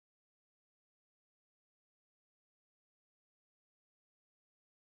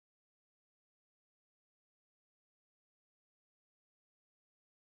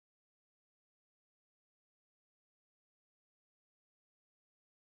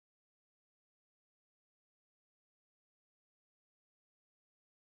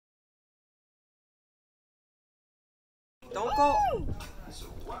Don't go.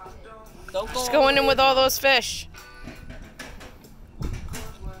 Don't go. Just going in with all those fish.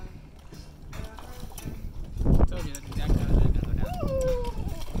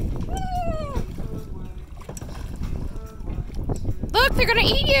 Look, they're gonna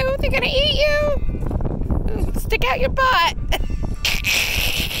eat you. They're gonna eat you. Stick out your butt.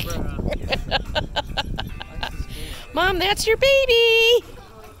 Mom, that's your baby.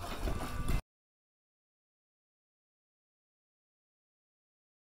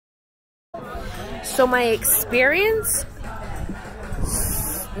 So my experience,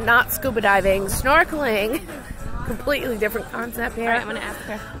 not scuba diving, snorkeling, completely different concept here. All right, I'm gonna ask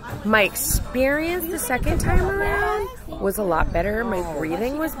her. My experience the second time around was a lot better. My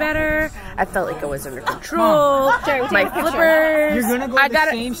breathing was better. I felt like I was under control. My flippers. You're gonna go to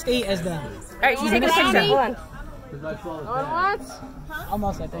the same state as them. All right, you take a picture. Hold on.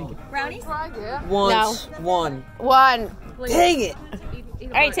 Almost, I think. Brownies? Once. No. One. Dang it. All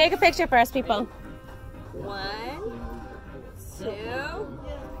right, take a picture for us, people. 1, 2.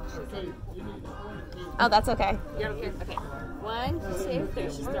 Oh, that's okay. You're okay. Okay. 1, 2, 3.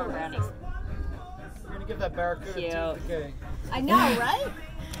 She's throwing brownies. You're gonna give that barracuda Cute. I know, right?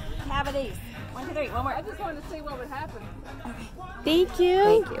 Cavities. 1, 2, 3. One more. I just wanted to see what would happen. Thank you.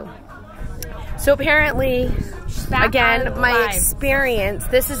 Thank you. So apparently, again, my experience,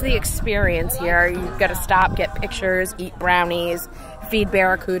 this is the experience here. You've got to stop, get pictures, eat brownies, feed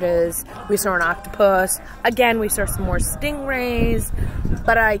barracudas. We saw an octopus. Again, we saw some more stingrays.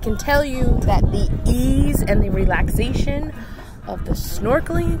 But I can tell you that the ease and the relaxation of the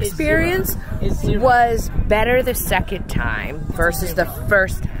snorkeling experience was better the second time versus the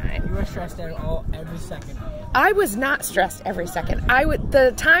first time. You were stressed out every second. I was not stressed every second.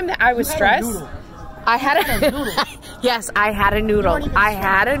 The time that I was stressed, I had a noodle. Yes, I had a noodle. I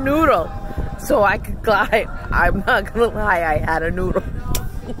had a noodle, so I could glide. I'm not gonna lie, I had a noodle.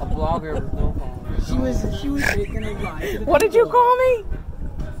 A blogger with no phone. She was gonna lie. What did you call me?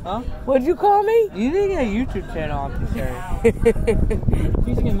 Huh? What did you call me? You didn't get a YouTube channel on this. She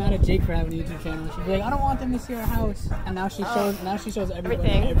used to get mad at Jake for having a YouTube channel. She'd be like, I don't want them to see our house. And now she shows. Now she shows everybody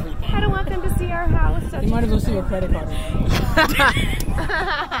everything. I don't want them to see our house. You might as well see your credit card.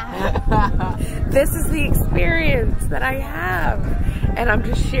 This is the experience that I have, and I'm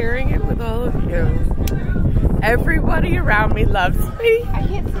just sharing it with all of you. Everybody around me loves me. I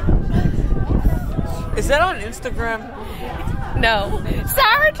can't see. Is that on Instagram? No.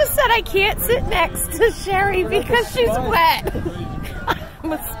 Sarah just said I can't sit next to Sherry because she's wet.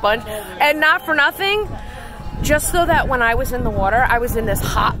 I'm a sponge. And not for nothing, just so that when I was in the water, I was in this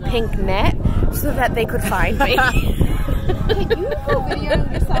hot pink net so that they could find me. Can you go video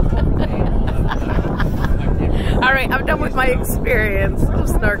yourself every day? All right, I'm done with my experience of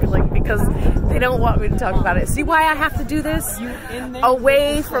snorkeling because they don't want me to talk about it. See why I have to do this?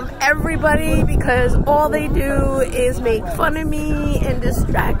 Away from everybody, because all they do is make fun of me and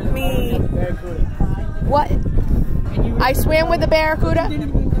distract me. What? I swam with the barracuda?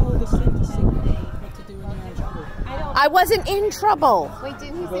 I wasn't in trouble. Wait,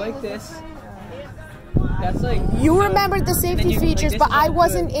 didn't he Go say like this. That's like. You remembered the safety features, but I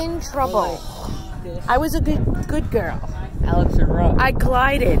wasn't in trouble. I was a good girl. Alex and Rob. I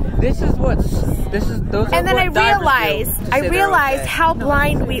glided. Those are And then what I realized how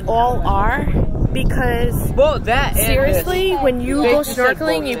blind we all are, because seriously, when you go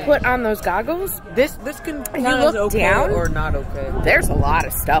snorkeling, you put on those goggles. This can and you look okay down or not okay. There's a lot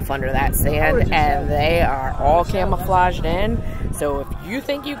of stuff under that sand, and they are all camouflaged in. So if you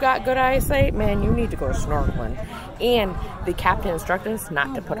think you got good eyesight, man, you need to go snorkeling. And the captain instructed us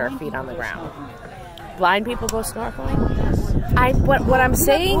not to put our feet on the ground. Blind people go snorkeling. What I'm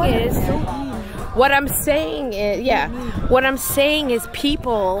saying is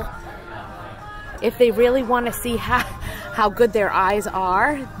people, if they really want to see how good their eyes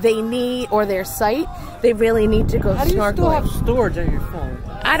are, or their sight, they really need to go snorkeling. How do you still have storage on your phone?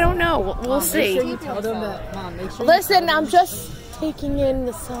 I don't know. We'll see. Make sure you tell them that, Mom, make sure Listen, I'm just taking in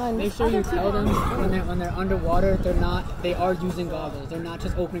the sun. Make sure you tell them when they're underwater, they are using goggles. They're not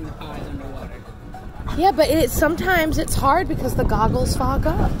just opening their eyes underwater. Yeah, but sometimes it's hard because the goggles fog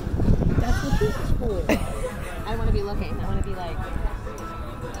up. That's what this is for. I want to be looking. I want to be like.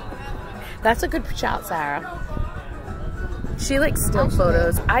 That's a good shot, Sarah. She likes still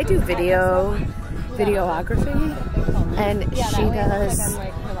photos. I do videography, and she does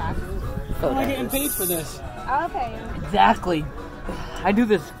I'm not getting paid for this. I'll pay you. Exactly. I do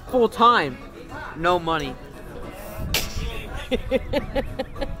this full time. No money.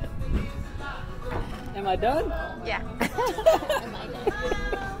 Am I done? Yeah.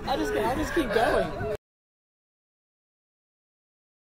 I'll just keep going.